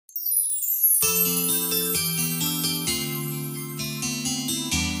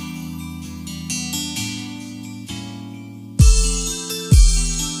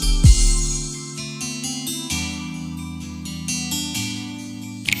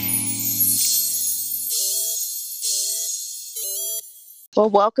Well,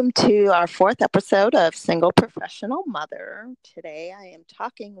 welcome to our fourth episode of Single Professional Mother. Today I am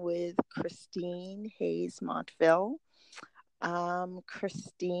talking with Christine Hayes Montville.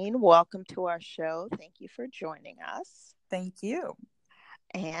 Christine, welcome to our show. Thank you for joining us. Thank you.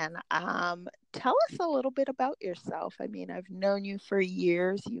 And tell us a little bit about yourself. I mean, I've known you for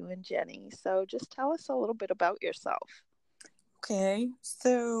years, you and Jenny. So just tell us a little bit about yourself. Okay,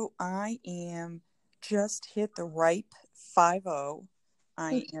 so I am just hit the ripe 50.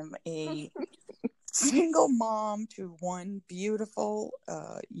 I am a single mom to one beautiful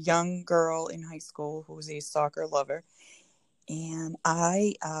young girl in high school who's a soccer lover. And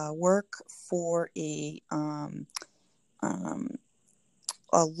I work for a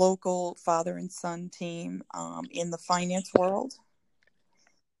local father and son team in the finance world.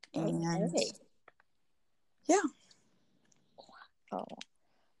 And Okay. yeah. Oh,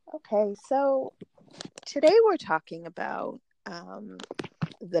 okay. So today we're talking about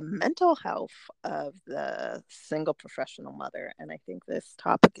the mental health of the single professional mother. And I think this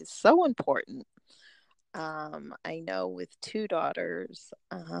topic is so important. I know with two daughters,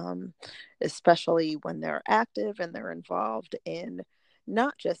 especially when they're active and they're involved in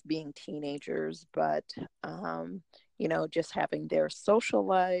not just being teenagers, but, just having their social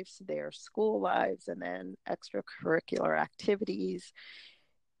lives, their school lives, and then extracurricular activities.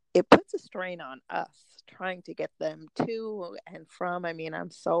 It puts a strain on us trying to get them to and from. I mean, I'm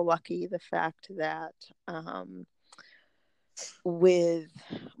so lucky the fact that with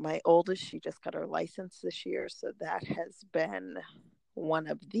my oldest, she just got her license this year. So that has been one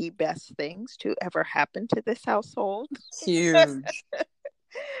of the best things to ever happen to this household. Huge.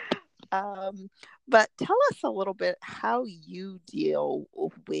 But tell us a little bit how you deal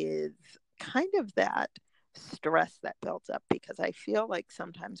with kind of that stress that builds up, because I feel like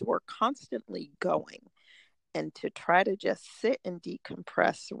sometimes we're constantly going, and to try to just sit and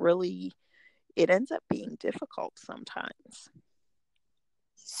decompress, really, it ends up being difficult sometimes.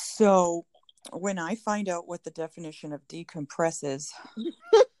 So when I find out what the definition of decompress is,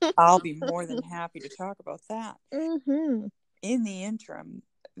 I'll be more than happy to talk about that. Mm-hmm. In the interim,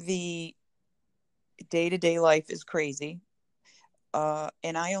 the day-to-day life is crazy.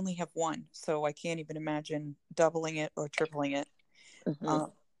 And I only have one, so I can't even imagine doubling it or tripling it.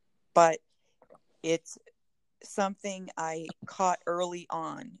 Mm-hmm. But it's something I caught early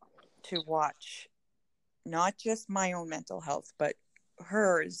on to watch, not just my own mental health, but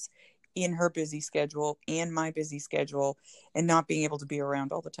hers in her busy schedule and my busy schedule, and not being able to be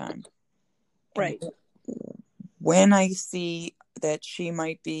around all the time. Right. And when I see that she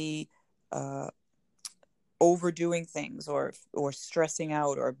might be overdoing things or stressing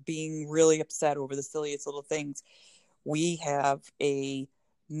out or being really upset over the silliest little things, we have a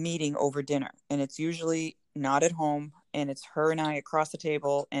meeting over dinner, and it's usually not at home, and it's her and I across the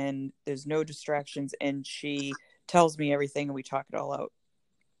table, and there's no distractions, and she tells me everything and we talk it all out.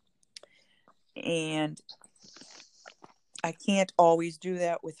 And I can't always do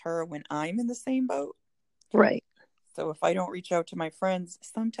that with her when I'm in the same boat. Right. So if I don't reach out to my friends,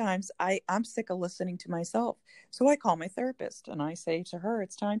 sometimes I'm sick of listening to myself. So I call my therapist and I say to her,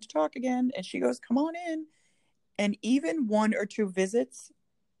 it's time to talk again. And she goes, come on in. And even one or two visits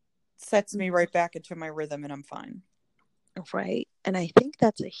sets me right back into my rhythm, and I'm fine. Right. And I think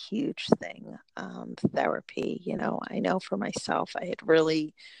that's a huge thing. Therapy, I know for myself, I had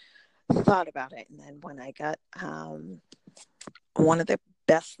really thought about it. And then when I got one of the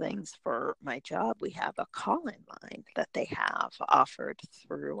best things for my job, we have a call-in line that they have offered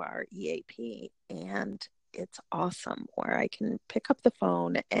through our EAP. And it's awesome, where I can pick up the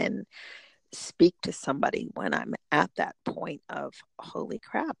phone and speak to somebody when I'm at that point of, holy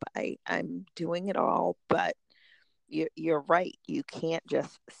crap, I'm doing it all, but you're right. You can't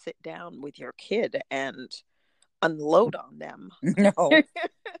just sit down with your kid and unload on them.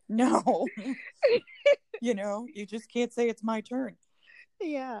 No. You just can't say it's my turn.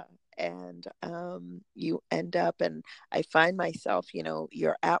 Yeah. And you end up, and I find myself,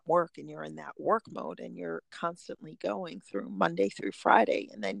 you're at work and you're in that work mode and you're constantly going through Monday through Friday.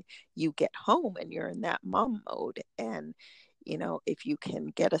 And then you get home and you're in that mom mode. And, if you can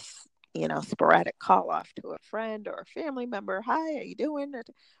get a sporadic call off to a friend or a family member, hi, how you doing?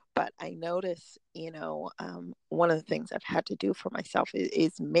 But I notice, one of the things I've had to do for myself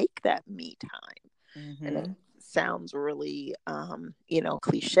is make that me time. Mm-hmm. And it sounds really,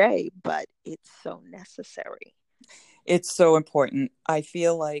 cliche, but it's so necessary. It's so important. I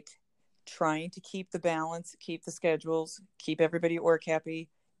feel like trying to keep the balance, keep the schedules, keep everybody at work happy,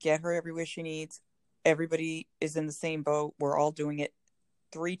 get her every wish she needs. Everybody is in the same boat. We're all doing it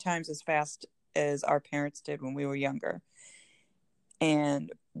 3 times as fast as our parents did when we were younger.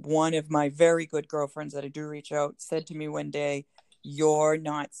 And one of my very good girlfriends that I do reach out said to me one day, "You're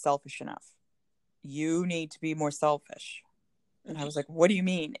not selfish enough. You need to be more selfish." And I was like, "What do you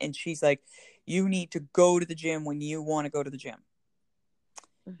mean?" And she's like, "You need to go to the gym when you want to go to the gym.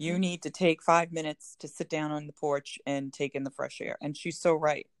 You need to take 5 minutes to sit down on the porch and take in the fresh air." And she's so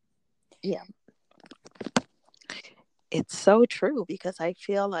right. Yeah. It's so true, because I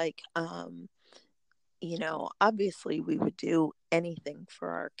feel like, obviously we would do anything for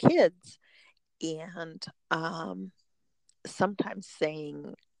our kids. And sometimes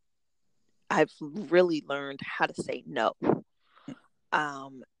I've really learned how to say no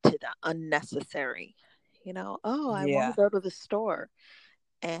to the unnecessary, I want to Yeah. go to the store.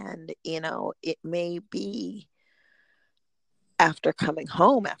 And, it may be after coming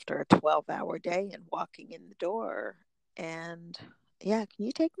home after a 12-hour day and walking in the door. And yeah, can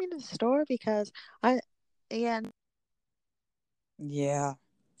you take me to the store? Because yeah, Yeah.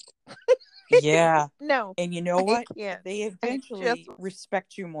 Yeah. no, And you know I what? can't. They I just, eventually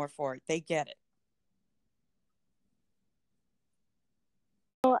respect you more for it. They get it.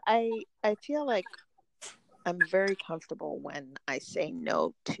 I feel like I'm very comfortable when I say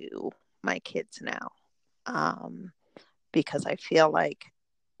no to my kids now. Um, because I feel like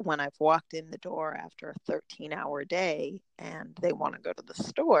when I've walked in the door after a 13-hour day and they want to go to the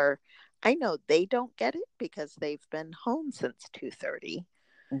store, I know they don't get it because they've been home since 2:30,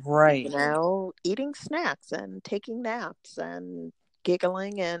 Right. eating snacks and taking naps and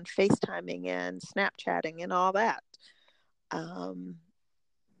giggling and FaceTiming and Snapchatting and all that. Um,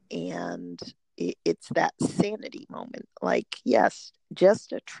 and it's that sanity moment. Like, yes,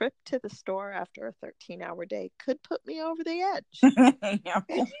 just a trip to the store after a 13-hour day could put me over the edge.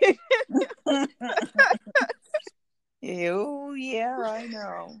 Oh, yeah, I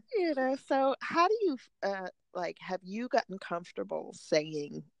know. So how do you have you gotten comfortable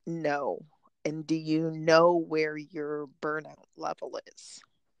saying no? And do you know where your burnout level is?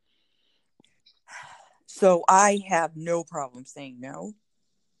 So I have no problem saying no.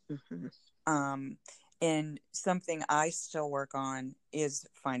 Mm-hmm. Um, and something I still work on is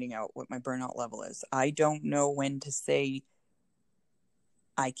finding out what my burnout level is. I don't know when to say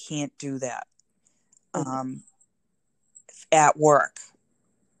I can't do that. Mm-hmm. At work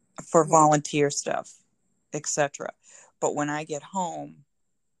for Yeah. volunteer stuff, etc. But when I get home,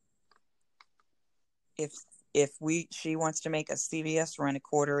 if she wants to make a CVS run at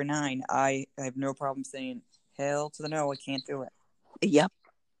 8:45, I have no problem saying hell to the no. I can't do it. Yep.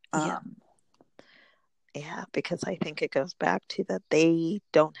 Yeah. Um, Yeah, because I think it goes back to that they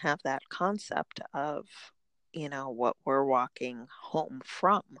don't have that concept of, what we're walking home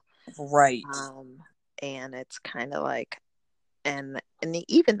from. right, Um, and it's kind of like, and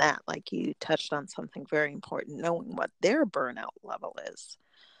even that, like, you touched on something very important, knowing what their burnout level is.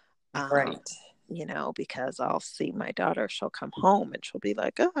 Um, right, because I'll see my daughter, she'll come home and she'll be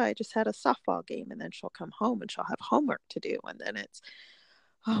like, "Oh, I just had a softball game," and then she'll come home and she'll have homework to do, and then it's,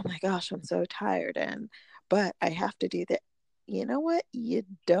 "Oh my gosh, I'm so tired," but I have to do that. You know what? You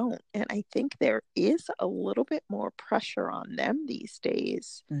don't. And I think there is a little bit more pressure on them these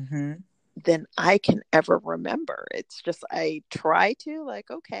days mm-hmm, than I can ever remember. It's just, I try to, like,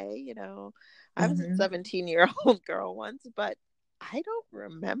 okay, I was a mm-hmm. 17-year-old girl once, but I don't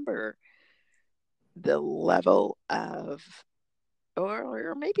remember the level of,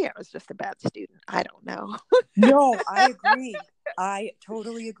 or maybe I was just a bad student. I don't know. No, I agree. I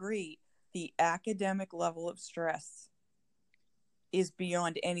totally agree. The academic level of stress is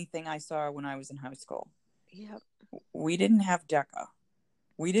beyond anything I saw when I was in high school. Yep. We didn't have DECA.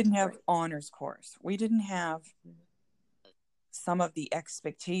 We didn't have Right. honors course. We didn't have some of the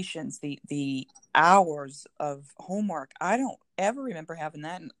expectations, the hours of homework. I don't ever remember having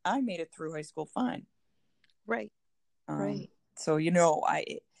that, and I made it through high school fine. Right. Right. So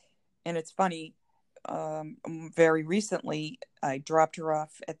and it's funny. Very recently, I dropped her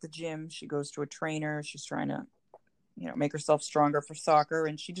off at the gym. She goes to a trainer. She's trying to, make herself stronger for soccer,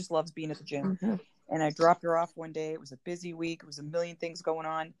 and she just loves being at the gym. Mm-hmm. And I dropped her off one day. It was a busy week. It was a million things going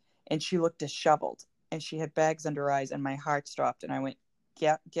on, and she looked disheveled, and she had bags under her eyes, and my heart stopped. And I went,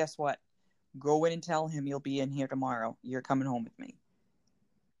 "Yeah, guess what? Go in and tell him you'll be in here tomorrow. You're coming home with me."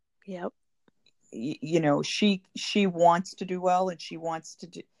 Yep. She wants to do well, and she wants to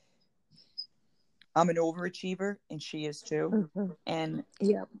do. I'm an overachiever, and she is too. Mm-hmm. And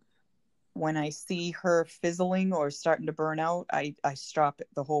Yep. when I see her fizzling or starting to burn out, I stop it.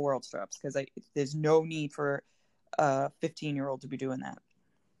 The whole world stops, because there's no need for a 15-year-old to be doing that.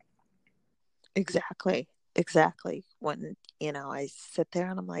 Exactly. Exactly. When, I sit there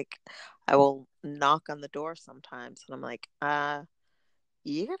and I'm like, I will knock on the door sometimes and I'm like,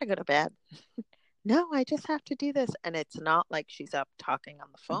 you gotta go to bed. No, I just have to do this. And it's not like she's up talking on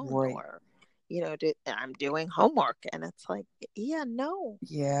the phone Right. or, I'm doing homework. And it's like, yeah, no,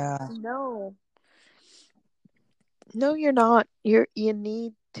 Yeah. no, no, you're not. You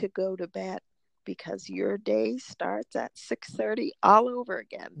need to go to bed because your day starts at 6:30 all over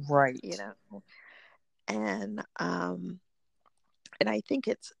again, Right. And and I think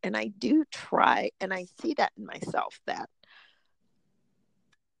and I do try, and I see that in myself, that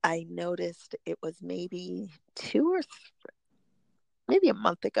I noticed it was maybe maybe a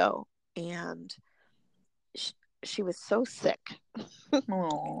month ago, and she was so sick.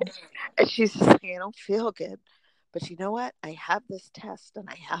 Oh. And she's just like, I don't feel good. But you know what? I have this test and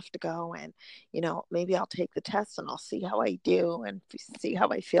I have to go. And, maybe I'll take the test and I'll see how I do and see how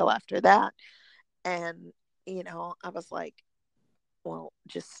I feel after that. And, I was like, well,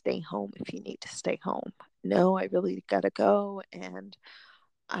 just stay home if you need to stay home. No, I really got to go. And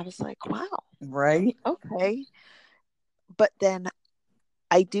I was like, wow, Right. okay. But then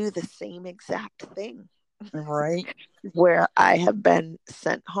I do the same exact thing Right. where I have been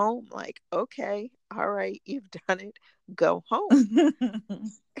sent home. Like, okay, all right, you've done it. Go home.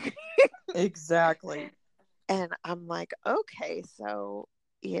 Exactly. And I'm like, okay, so,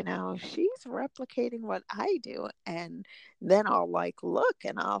 she's replicating what I do. And then I'll look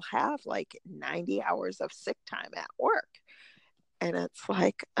and I'll have 90 hours of sick time at work. And it's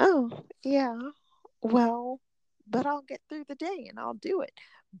like, oh, yeah, well, but I'll get through the day and I'll do it.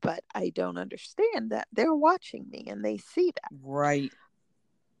 But I don't understand that they're watching me and they see that. Right.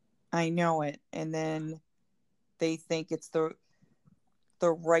 I know it. And then they think it's the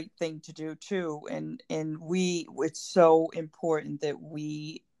right thing to do too. And it's so important that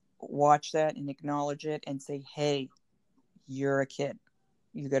we watch that and acknowledge it and say, hey, you're a kid.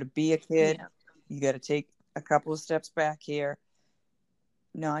 You got to be a kid. Yeah. You got to take a couple of steps back here,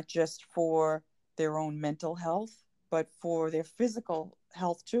 not just for their own mental health, but for their physical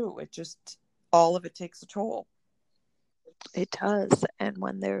health too. All of it takes a toll. It does. And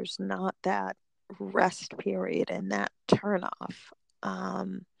when there's not that rest period and that turn off,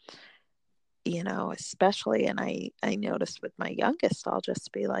 especially, and I noticed with my youngest, I'll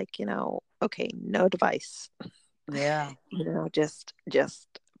just be like, okay, no device. Yeah.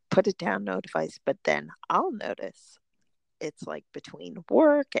 Just put it down, no device. But then I'll notice it's like between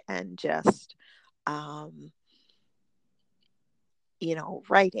work and just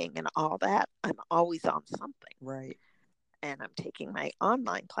writing and all that, I'm always on something. Right. And I'm taking my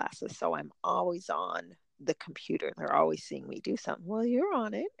online classes, so I'm always on the computer. They're always seeing me do something. Well, you're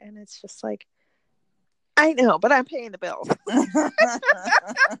on it. And it's just like, I know, but I'm paying the bills.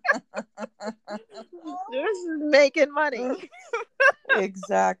 This is making money.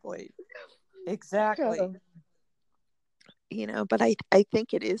 Exactly. But I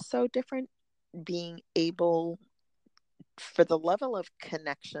think it is so different being able, for the level of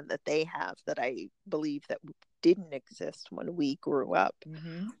connection that they have, that I believe that didn't exist when we grew up.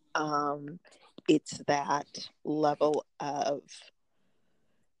 Mm-hmm. It's that level of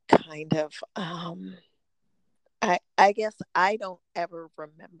kind of, I guess I don't ever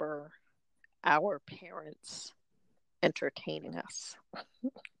remember our parents entertaining us.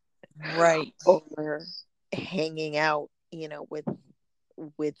 Right. Or hanging out,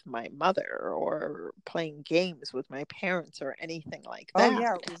 with my mother, or playing games with my parents, or anything like Oh that.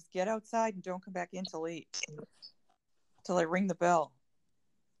 yeah, it was get outside and don't come back in till I ring the bell.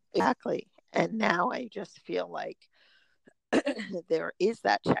 Exactly. And now I just feel like there is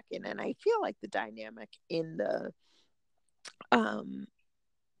that check-in, and I feel like the dynamic in the um,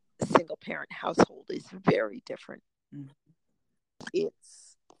 single parent household is very different. Mm-hmm.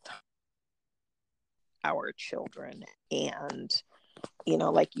 It's our children, and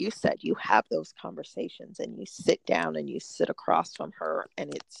like you said, you have those conversations and you sit down and you sit across from her,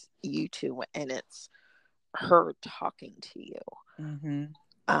 and it's you two and it's her talking to you. Mm-hmm.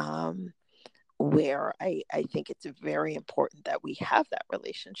 Where I think it's very important that we have that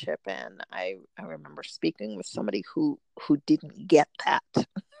relationship. And I remember speaking with somebody who didn't get that.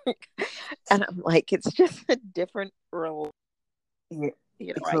 And I'm like, it's just a different role. Yeah,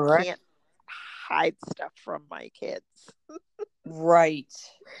 I correct. can't hide stuff from my kids. Right.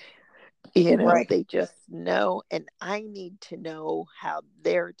 Right. They just know, and I need to know how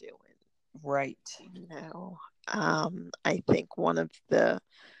they're doing. Right. I think one of the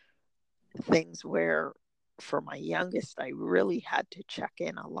things where, for my youngest, I really had to check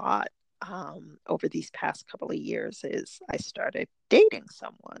in a lot over these past couple of years, is I started dating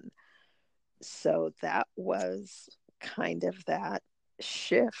someone. So that was kind of that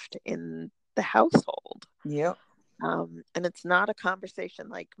shift in the household. Yep. And it's not a conversation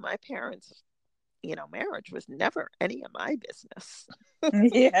like my parents, marriage was never any of my business.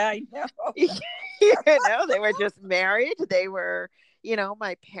 Yeah, I know. They were just married. They were,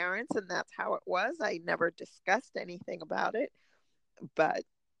 my parents, and that's how it was. I never discussed anything about it. But,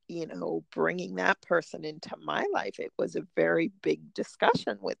 bringing that person into my life, it was a very big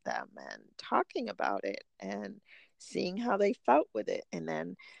discussion with them and talking about it and seeing how they felt with it. And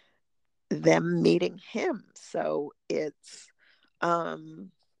then them meeting him. So it's,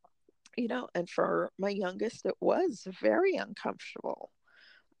 and for my youngest, it was very uncomfortable.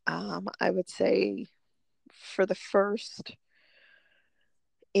 I would say for the first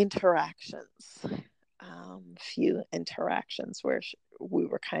interactions, few interactions where we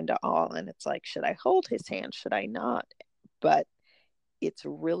were kind of all, and it's like, should I hold his hand? Should I not? But it's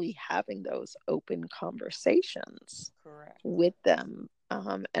really having those open conversations Correct. with them,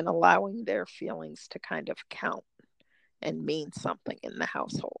 and allowing their feelings to kind of count and mean something in the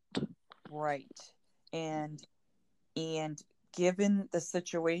household. Right. And given the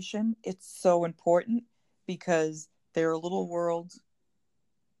situation, it's so important because their little world,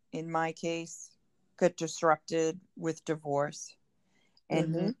 in my case, got disrupted with divorce.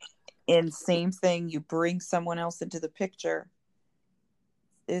 And same thing, you bring someone else into the picture.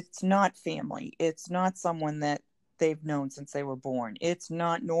 It's not family. It's not someone that they've known since they were born. It's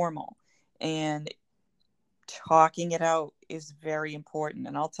not normal. And talking it out is very important.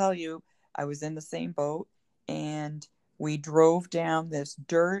 And I'll tell you, I was in the same boat, and we drove down this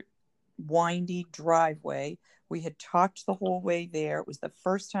dirt, windy driveway. We had talked the whole way there. It was the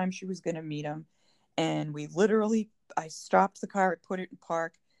first time she was going to meet him. And I stopped the car, I put it in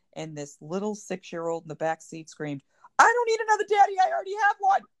park, and this little 6-year-old in the back seat screamed, "I don't need another daddy. I already have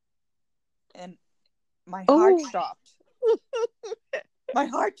one." And my heart stopped. My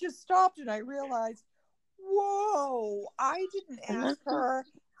heart just stopped, and I realized, whoa, I didn't ask her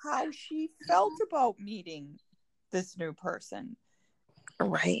how she felt about meeting this new person.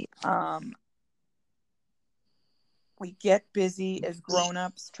 Right. We get busy as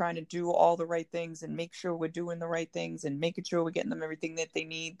grown-ups trying to do all the right things and make sure we're doing the right things and making sure we're getting them everything that they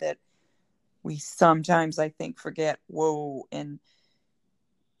need, that we sometimes, I think, forget, whoa. And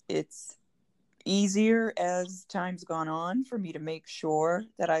it's easier as time's gone on for me to make sure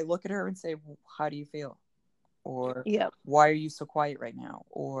that I look at her and say, how do you feel? Or why are you so quiet right now?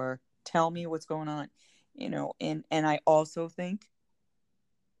 Or tell me what's going on, and I also think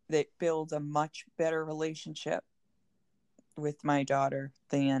that builds a much better relationship with my daughter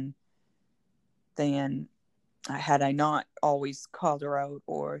than had I not always called her out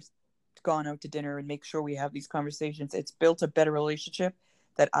or gone out to dinner and make sure we have these conversations. It's built a better relationship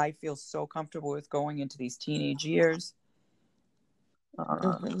that I feel so comfortable with going into these teenage years.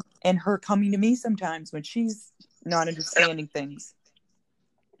 And her coming to me sometimes when she's not understanding things,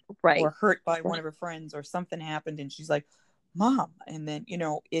 right, or hurt by one of her friends, or something happened and she's like, "Mom," and then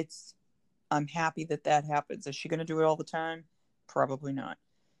I'm happy that happens. Is she going to do it all the time? Probably not.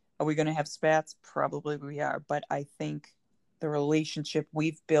 Are we going to have spats? Probably we are. But I think the relationship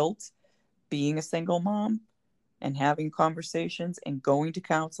we've built being a single mom and having conversations and going to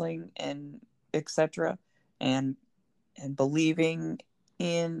counseling and etc. and believing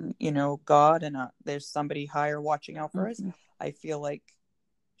in, God, and there's somebody higher watching out for us. I feel like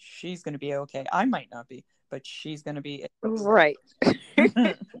she's going to be okay. I might not be, but she's going to be right.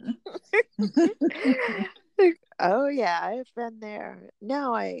 Oh yeah, I've been there.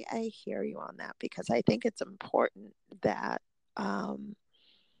 No, I hear you on that, because I think it's important that,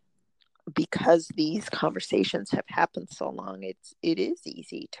 because these conversations have happened so long, it is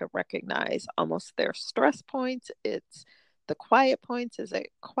easy to recognize almost their stress points. It's the quiet points. Is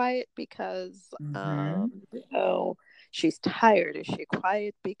it quiet because she's tired? Is she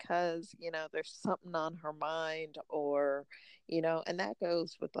quiet because there's something on her mind? Or and that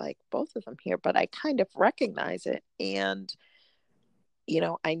goes with like both of them here. But I kind of recognize it, and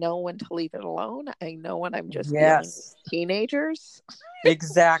I know when to leave it alone. I know when I'm just dealing with teenagers.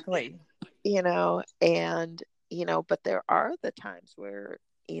 Exactly. And but there are the times where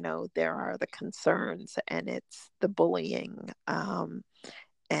there are the concerns, and it's the bullying.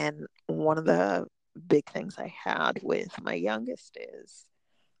 And one of the big things I had with my youngest is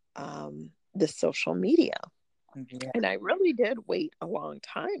the social media. And I really did wait a long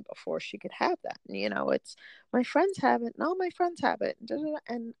time before she could have that. And, it's my friends have it, and all my friends have it,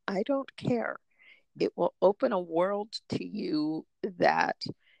 and I don't care. It will open a world to you that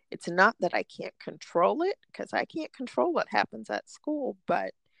it's not that I can't control it, because I can't control what happens at school,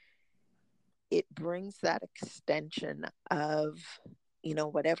 but it brings that extension of,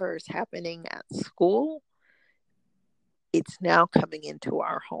 whatever is happening at school it's now coming into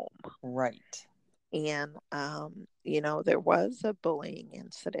our home. Right. And, there was a bullying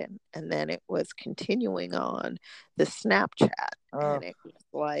incident, and then it was continuing on the Snapchat. And it was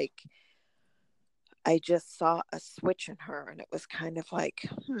like, I just saw a switch in her, and it was kind of like,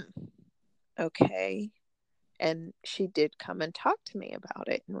 okay. And she did come and talk to me about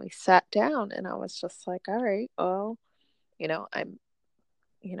it, and we sat down, and I was just like, all right, well, I'm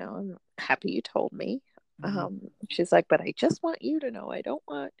happy you told me. She's like, but I just want you to know. I don't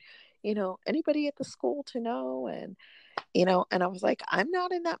want, anybody at the school to know. And, and I was like, I'm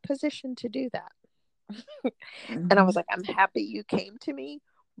not in that position to do that. And I was like, I'm happy you came to me,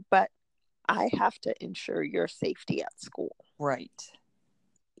 but I have to ensure your safety at school. Right.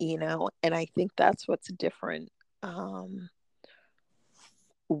 And I think that's what's different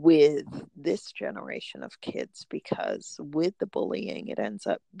with this generation of kids, because with the bullying, it ends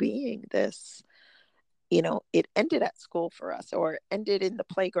up being this, it ended at school for us, or it ended in the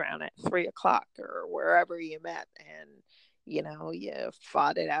playground at 3:00 or wherever you met, and, you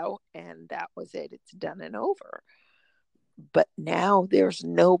fought it out, and that was it. It's done and over. But now there's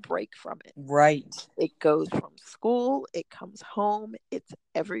no break from it. Right. It goes from school, it comes home, it's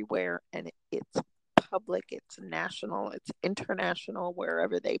everywhere, and it's public, it's national, it's international,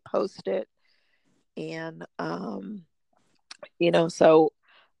 wherever they post it. And, so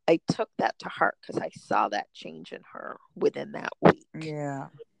I took that to heart, because I saw that change in her within that week. Yeah.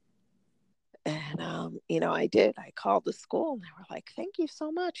 And, I did. I called the school, and they were like, thank you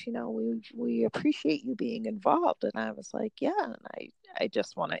so much. We appreciate you being involved. And I was like, yeah. And I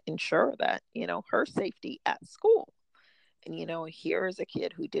just want to ensure that, her safety at school. And, here is a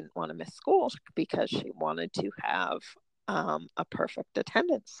kid who didn't want to miss school because she wanted to have a perfect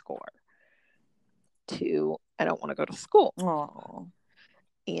attendance score I don't want to go to school. Oh.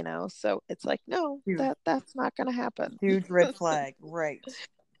 So it's like, no, that's not going to happen. Huge red flag. Right.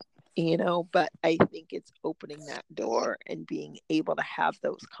 But I think it's opening that door and being able to have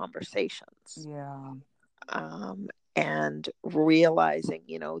those conversations. Yeah. And realizing,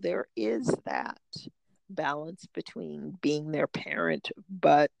 there is that balance between being their parent,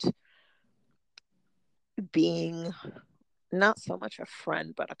 but being not so much a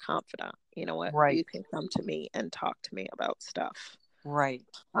friend, but a confidant. You know what? Right. You can come to me and talk to me about stuff. Right.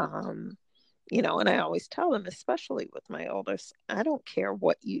 And I always tell them, especially with my oldest, I don't care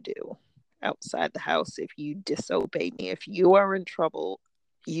what you do outside the house. If you disobey me, if you are in trouble,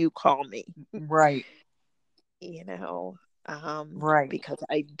 you call me. Right. Right. Because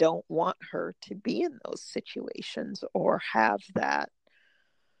I don't want her to be in those situations or have that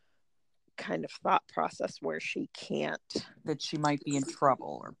kind of thought process where she can't. That she might be in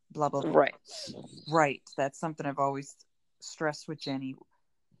trouble or blah, blah, blah. Right. Right. That's something I've always stressed with Jenny.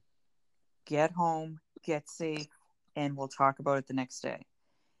 Get home, get safe, and we'll talk about it the next day.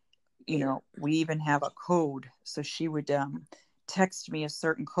 We even have a code. So she would text me a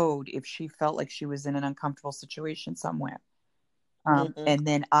certain code if she felt like she was in an uncomfortable situation somewhere. And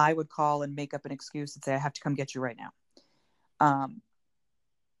then I would call and make up an excuse and say, I have to come get you right now.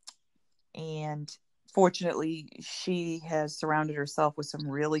 And fortunately, she has surrounded herself with some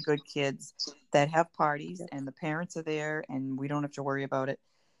really good kids that have parties, and the parents are there, and we don't have to worry about it.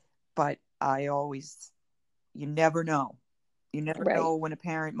 But you never know. You never know when a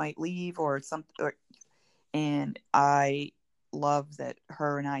parent might leave or something. And I love that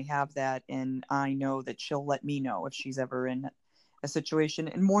her and I have that. And I know that she'll let me know if she's ever in a situation,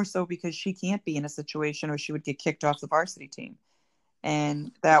 and more so because she can't be in a situation or she would get kicked off the varsity team.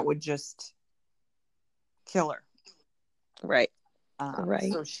 And that would just kill her. Right.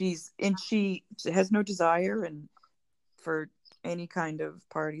 Right. So she has no desire for any kind of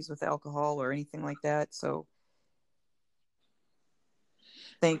parties with alcohol or anything like that. So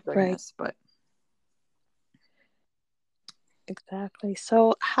thank goodness. But exactly.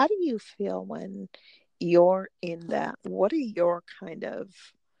 So how do you feel when you're in that? What are your kind of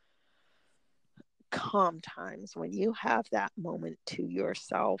calm times when you have that moment to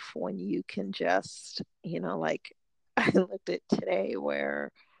yourself, when you can just, like I looked at today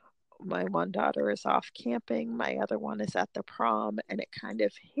where my one daughter is off camping, my other one is at the prom, and it kind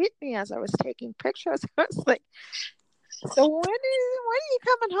of hit me as I was taking pictures. I was like, so when are you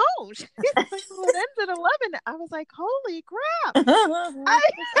coming home? She's like, well, it ends at 11. I was like, holy crap. I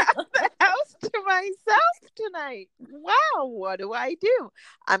have the house to myself tonight. Wow, what do I do?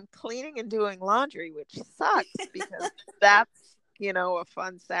 I'm cleaning and doing laundry, which sucks because that's, a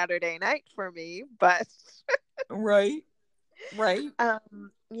fun Saturday night for me. But right.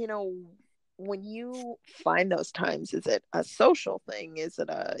 when you find those times, is it a social thing? Is it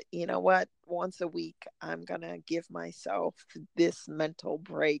a, you know what, once a week, I'm going to give myself this mental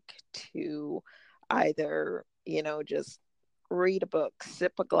break to either, just read a book,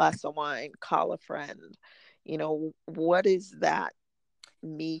 sip a glass of wine, call a friend? What is that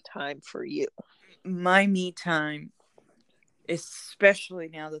me time for you? My me time, especially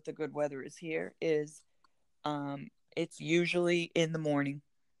now that the good weather is here, is it's usually in the morning.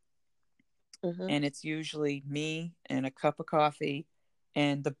 Mm-hmm. And it's usually me and a cup of coffee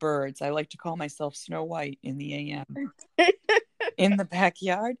and the birds. I like to call myself Snow White in the AM in the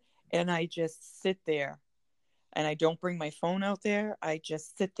backyard. And I just sit there and I don't bring my phone out there. I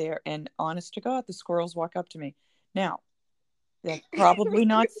just sit there, and honest to God, the squirrels walk up to me. Now, that's probably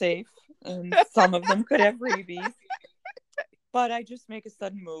not safe, and some of them could have rabies, but I just make a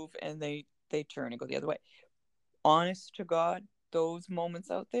sudden move and they turn and go the other way. Honest to God, those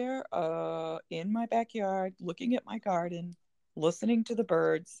moments out there in my backyard, looking at my garden, listening to the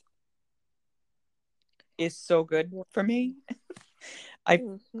birds is so good for me. I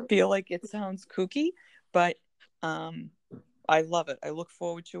Mm-hmm. feel like it sounds kooky, but um, I love it. I look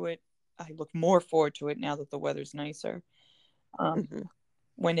forward to it. I look more forward to it now that the weather's nicer. Um, Mm-hmm.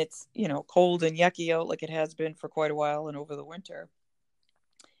 when it's, cold and yucky out like it has been for quite a while and over the winter,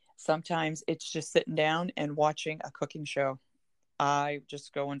 sometimes it's just sitting down and watching a cooking show. I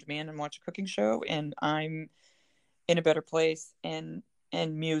just go on demand and watch a cooking show, and I'm in a better place. And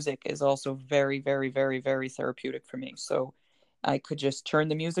music is also very, very, very, very therapeutic for me. So I could just turn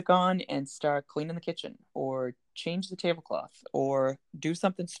the music on and start cleaning the kitchen, or change the tablecloth, or do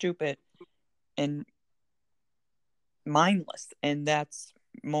something stupid and mindless. And that's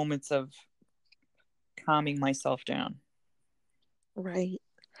moments of calming myself down. Right.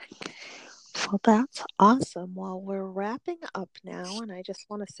 Well, that's awesome. Well, we're wrapping up now, and I just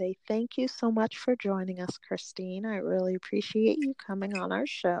want to say thank you so much for joining us, Christine. I really appreciate you coming on our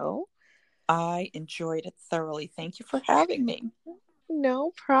show. I enjoyed it thoroughly. Thank you for having me.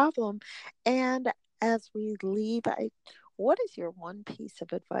 No problem. And as we leave, what is your one piece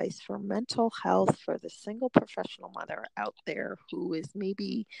of advice for mental health for the single professional mother out there who is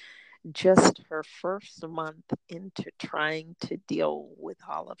maybe just her first month into trying to deal with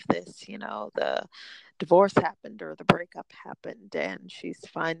all of this? The divorce happened or the breakup happened, and she's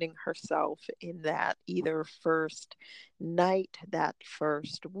finding herself in that either first night, that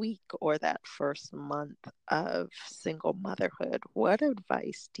first week, or that first month of single motherhood. What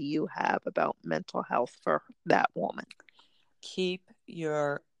advice do you have about mental health for that woman? Keep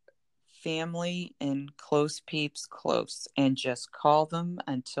your family and close peeps close, and just call them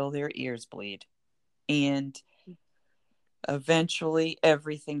until their ears bleed. And eventually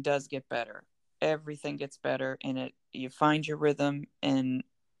everything does get better. Everything gets better, and you find your rhythm, and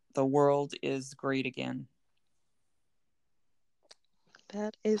the world is great again.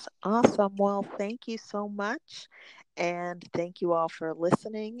 That is awesome. Well, thank you so much. And thank you all for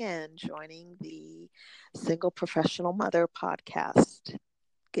listening and joining the Single Professional Mother podcast.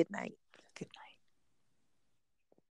 Good night.